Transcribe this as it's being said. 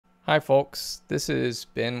Hi folks, this is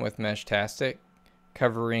Ben with Meshtastic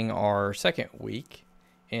covering our second week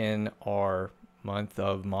in our month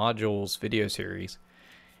of modules video series.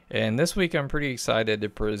 And this week I'm pretty excited to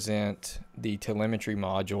present the telemetry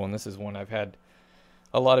module, and this is one I've had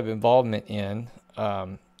a lot of involvement in,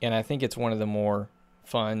 and I think it's one of the more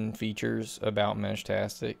fun features about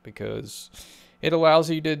Meshtastic because it allows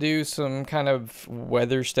you to do some kind of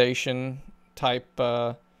weather station type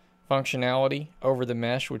functionality over the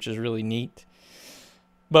mesh, which is really neat.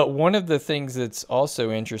 But one of the things that's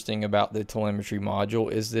also interesting about the telemetry module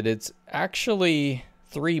is that it's actually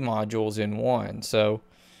 3 modules in one. So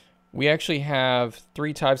we actually have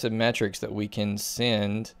 3 types of metrics that we can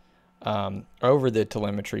send over the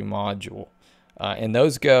telemetry module. And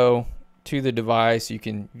those go to the device. You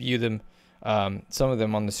can view them, some of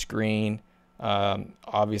them on the screen,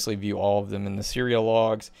 obviously view all of them in the serial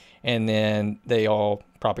logs, and then they all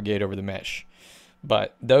propagate over the mesh.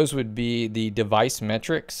 But those would be the device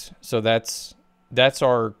metrics. So that's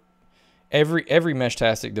our every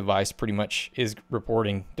Meshtastic device pretty much is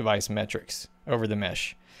reporting device metrics over the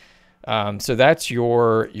mesh. So that's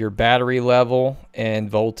your battery level and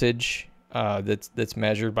voltage that's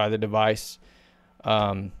measured by the device,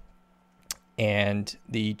 and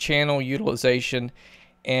the channel utilization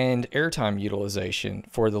and airtime utilization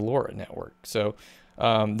for the LoRa network. So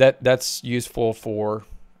that's useful for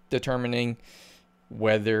determining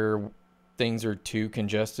whether things are too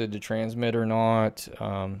congested to transmit or not,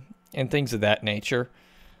 and things of that nature.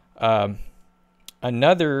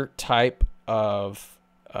 Another type of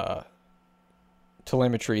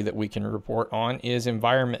telemetry that we can report on is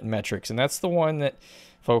environment metrics, and that's the one that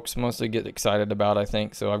folks mostly get excited about, I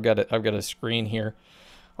think. So I've got a screen here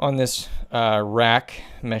on this rack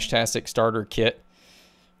Meshtastic starter kit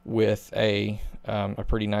with a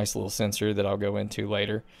pretty nice little sensor that I'll go into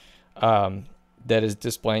later, that is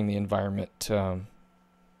displaying the environment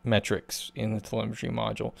metrics in the telemetry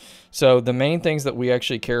module. So the main things that we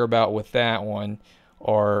actually care about with that one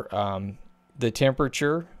are the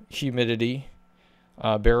temperature, humidity,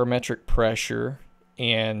 barometric pressure,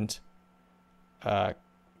 and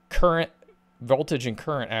current, voltage and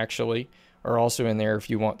current actually are also in there if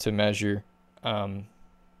you want to measure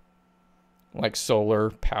like solar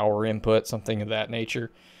power input, something of that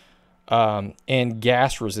nature, and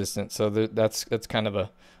gas resistance. So that's kind of a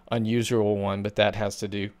unusual one, but that has to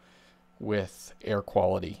do with air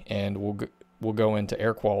quality, and we'll go into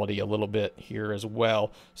air quality a little bit here as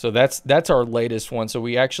well. So that's our latest one. So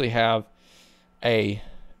we actually have a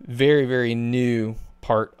very new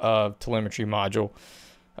part of telemetry module,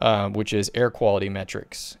 which is air quality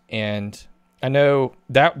metrics. And I know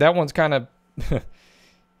that one's kind of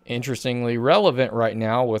interestingly relevant right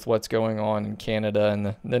now with what's going on in Canada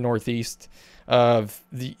and the northeast of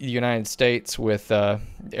the United States with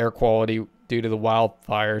air quality due to the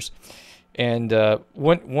wildfires. And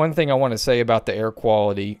one thing I want to say about the air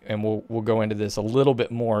quality, and we'll go into this a little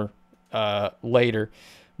bit more later,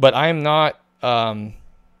 but I am not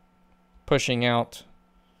pushing out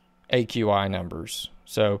AQI numbers.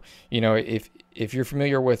 So, you know, if you're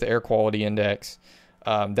familiar with the air quality index,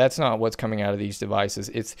 that's not what's coming out of these devices.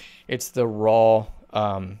 It's the raw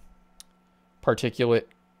particulate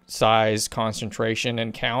size, concentration,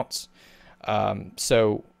 and counts.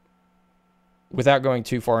 So without going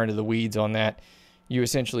too far into the weeds on that, you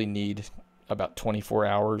essentially need about 24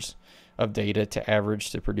 hours of data to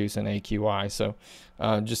average to produce an AQI. So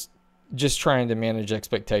just trying to manage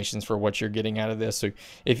expectations for what you're getting out of this. So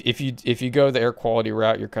if you go the air quality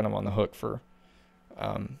route, you're kind of on the hook for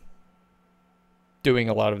doing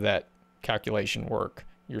a lot of that calculation work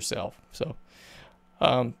yourself. So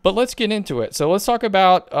but let's get into it. So let's talk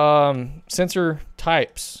about sensor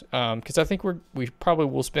types, because I think we probably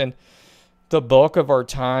will spend the bulk of our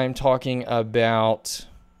time talking about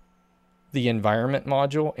the environment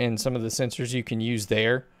module and some of the sensors you can use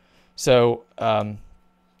there. So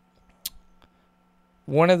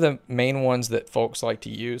one of the main ones that folks like to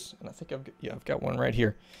use, and I think I've got one right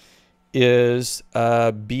here, is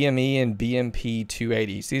BME and BMP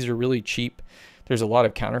 280s. These are really cheap. There's a lot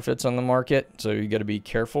of counterfeits on the market, so you got to be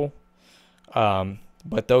careful.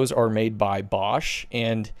 But those are made by Bosch,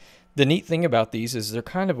 and the neat thing about these is they're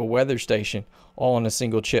kind of a weather station all on a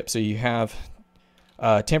single chip. So you have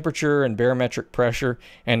temperature and barometric pressure,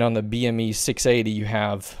 and on the BME 680 you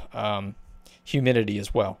have humidity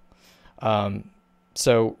as well.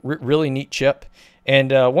 So really neat chip.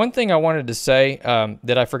 And one thing I wanted to say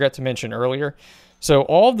that I forgot to mention earlier, so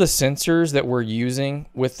all of the sensors that we're using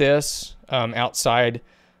with this outside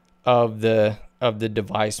of the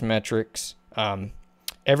device metrics,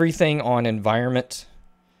 everything on environment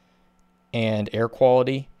and air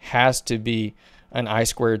quality has to be an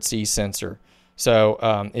I2C sensor.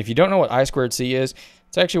 So if you don't know what I2C is,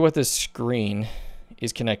 it's actually what this screen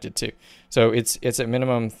is connected to. So it's at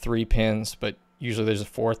minimum 3 pins, but usually there's a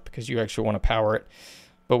fourth because you actually want to power it.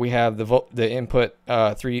 But we have the input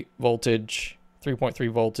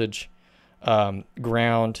 3.3 voltage,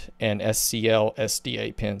 ground, and SCL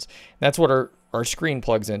SDA pins. That's what our screen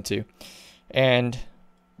plugs into. And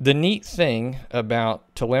the neat thing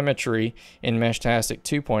about telemetry in Meshtastic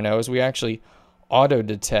 2.0 is we actually auto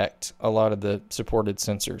detect a lot of the supported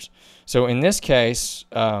sensors. So in this case,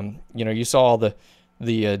 you saw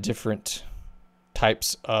the different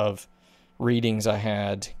types of readings I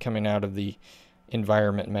had coming out of the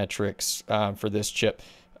environment metrics for this chip.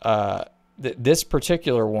 This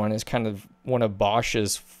particular one is kind of one of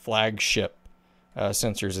Bosch's flagship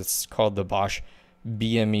sensors. It's called the Bosch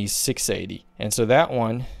BME 680. And so that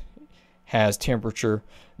one has temperature,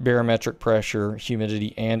 barometric pressure,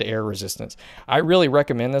 humidity, and air resistance. I really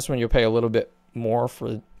recommend this one. You'll pay a little bit more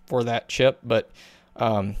for that chip, but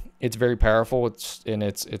it's very powerful.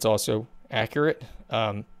 It's also accurate.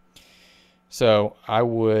 So I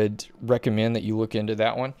would recommend that you look into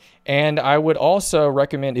that one. And I would also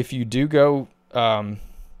recommend, if you do go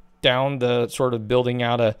down the sort of building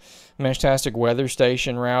out a Meshtastic weather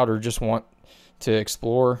station route, or just want to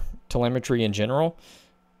explore telemetry in general,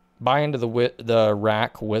 buy into the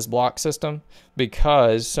rack WizBlock system,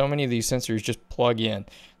 because so many of these sensors just plug in.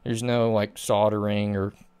 There's no like soldering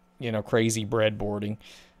or crazy breadboarding.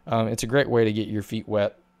 It's a great way to get your feet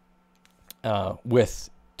wet with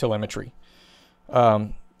telemetry.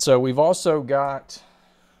 So we've also got,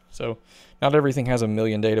 so not everything has 1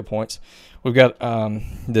 million data points. We've got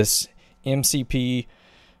this MCP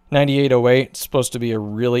 9808. It's supposed to be a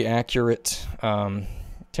really accurate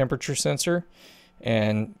temperature sensor.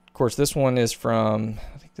 And of course this one is from,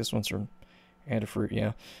 I think this one's from Adafruit,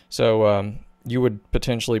 yeah. So you would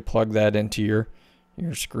potentially plug that into your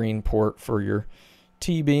screen port for your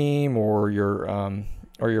T-beam or your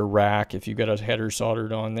rack if you've got a header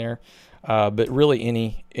soldered on there. But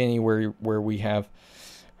really anywhere where we have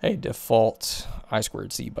a default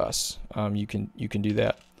I2C bus, you can do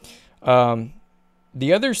that.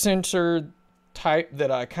 The other sensor type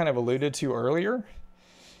that I kind of alluded to earlier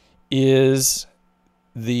is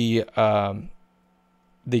the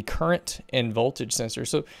current and voltage sensor.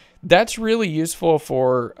 So that's really useful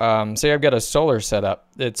for, say I've got a solar setup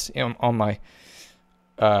that's on my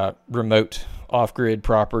remote off-grid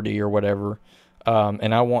property or whatever,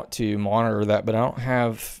 and I want to monitor that, but I don't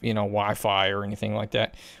have Wi-Fi or anything like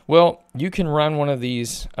that. Well, you can run one of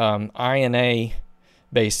these INA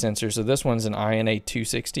based sensors. So this one's an INA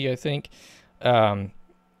 260, I think, and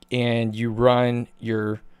you run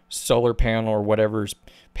your solar panel or whatever's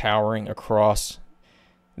powering across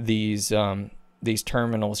these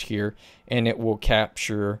terminals here, and it will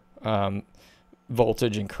capture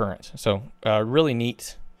voltage and current. So really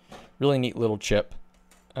neat little chip.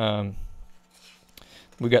 We've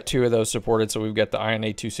got 2 of those supported. So we've got the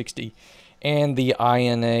INA 260 and the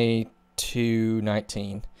INA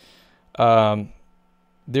 219.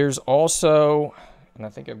 There's also, and I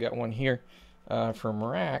think I've got one here from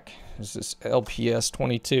rack. This is LPS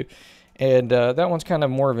 22, and that one's kind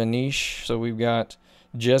of more of a niche. So we've got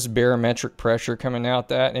just barometric pressure coming out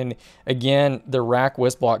that, and again, the rack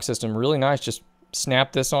WizBlock system, really nice. Just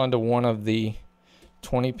snap this onto one of the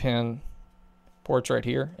 20-pin ports right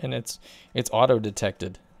here, and it's auto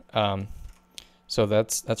detected. So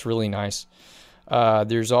that's really nice.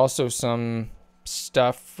 There's also some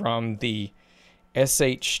stuff from the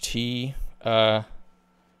SHT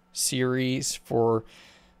series for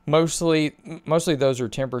mostly those are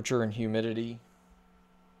temperature and humidity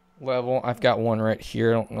level. I've got one right here.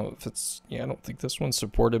 I don't know if it's, I don't think this one's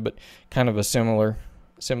supported, but kind of a similar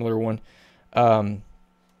one. And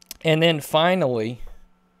then finally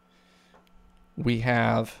we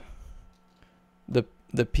have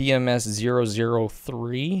the PMS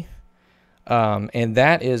 003, and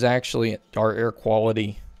that is actually our air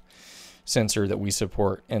quality sensor that we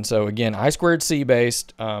support. And so again, I2C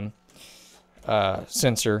based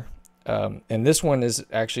sensor, and this one is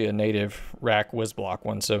actually a native rack WizBlock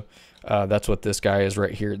one. So that's what this guy is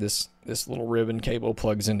right here. This little ribbon cable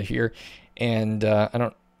plugs into here, and I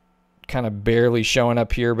don't, kind of barely showing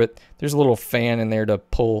up here, but there's a little fan in there to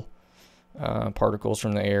pull particles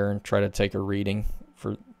from the air and try to take a reading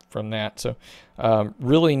from that. So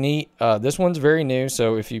really neat. This one's very new,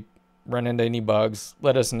 so if you run into any bugs,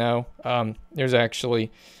 let us know. I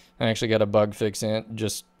actually got a bug fix in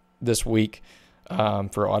just this week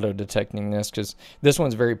for auto detecting this, because this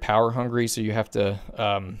one's very power hungry, so you have to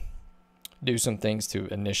do some things to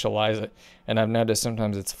initialize it. And I've noticed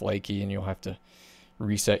sometimes it's flaky and you'll have to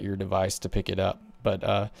reset your device to pick it up.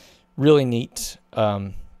 But really neat.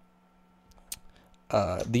 The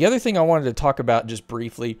other thing I wanted to talk about just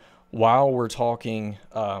briefly while we're talking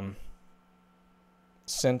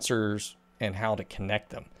sensors and how to connect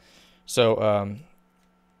them. So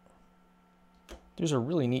there's a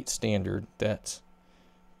really neat standard that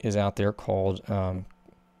is out there called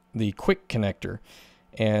the Quick Connector,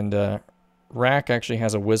 and Rack actually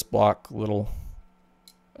has a WizBlock little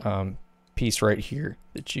piece right here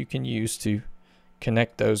that you can use to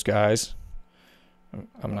connect those guys.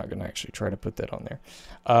 I'm not going to actually try to put that on there,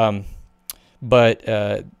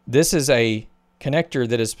 but this is a connector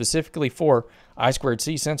that is specifically for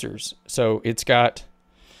I2C sensors. So it's got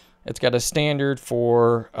a standard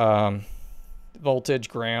for voltage,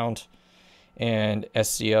 ground, and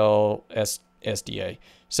SCL, SDA.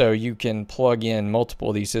 So you can plug in multiple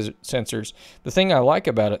of these sensors. The thing I like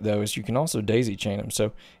about it though is you can also daisy chain them.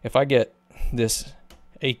 So if I get this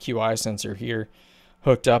AQI sensor here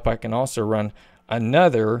hooked up, I can also run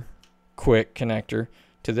another quick connector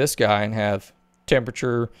to this guy and have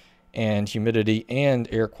temperature and humidity and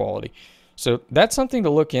air quality. So that's something to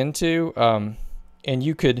look into. And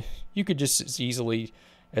you could just as easily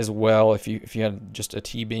as well, if you had just a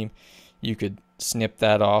T-beam, you could snip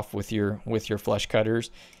that off with your flush cutters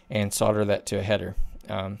and solder that to a header.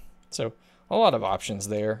 So a lot of options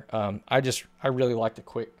there. I really like the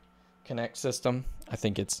quick connect system. I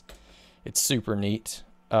think it's super neat.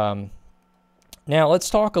 Now let's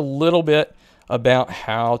talk a little bit about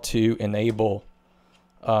how to enable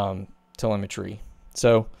telemetry.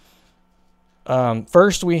 So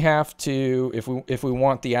first we have to, if we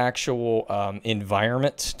want the actual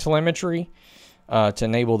environment telemetry, to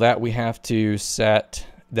enable that, we have to set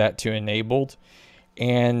that to enabled.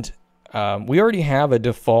 And we already have a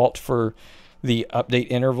default for the update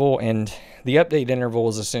interval, and the update interval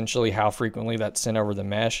is essentially how frequently that's sent over the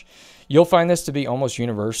mesh. You'll find this to be almost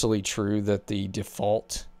universally true, that the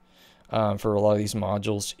default for a lot of these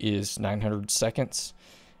modules is 900 seconds,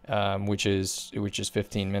 which is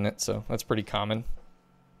 15 minutes. So that's pretty common.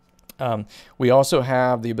 We also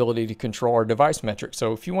have the ability to control our device metrics.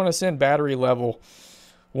 So if you want to send battery level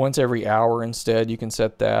once every hour instead, you can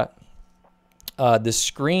set that. The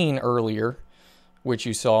screen earlier, which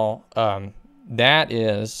you saw, that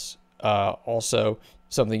is also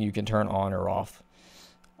something you can turn on or off.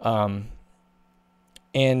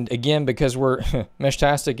 And again, because we're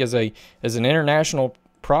Meshtastic is an international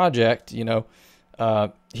project, you know,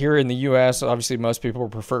 here in the US, obviously most people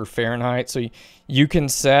prefer Fahrenheit, so you can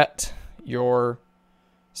set your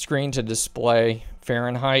screen to display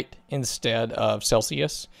Fahrenheit instead of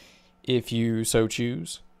Celsius if you so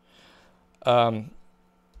choose. And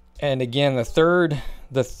again, the third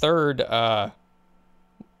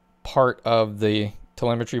part of the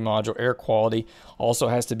telemetry module, air quality, also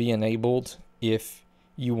has to be enabled if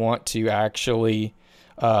you want to actually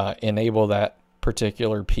enable that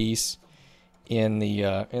particular piece in the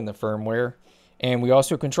firmware. And we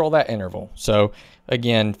also control that interval. So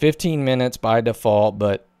again, 15 minutes by default,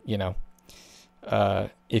 but you know,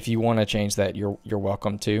 if you want to change that, you're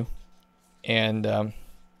welcome to. And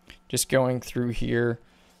just going through here,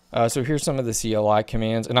 so here's some of the CLI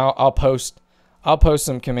commands, and I'll post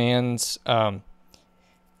some commands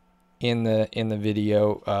in the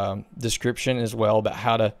video description as well about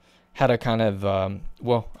how to kind of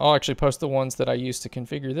well, I'll actually post the ones that I use to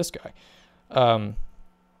configure this guy.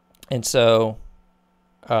 And so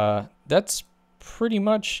that's pretty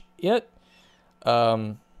much it.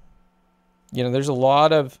 You know, there's a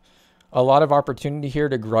lot of opportunity here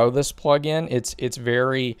to grow this plugin.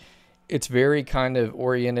 It's very kind of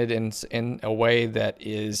oriented in a way that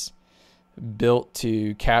is built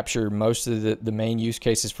to capture most of the main use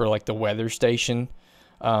cases for like the weather station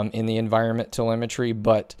in the environment telemetry,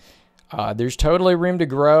 but there's totally room to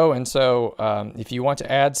grow. And so if you want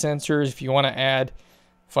to add sensors, if you want to add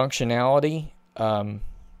functionality,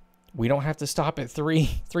 we don't have to stop at three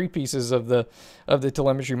pieces of the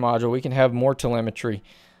telemetry module. We can have more telemetry.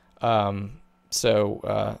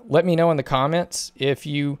 So let me know in the comments if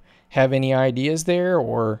you have any ideas there,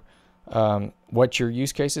 or what your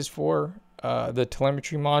use cases for the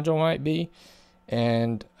telemetry module might be.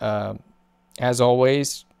 And as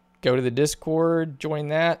always, go to the Discord, join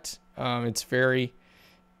that. It's very,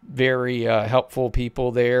 very helpful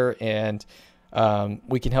people there, and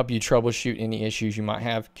we can help you troubleshoot any issues you might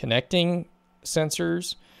have connecting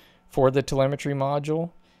sensors for the telemetry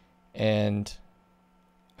module. And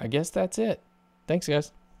I guess that's it. Thanks,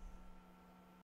 guys.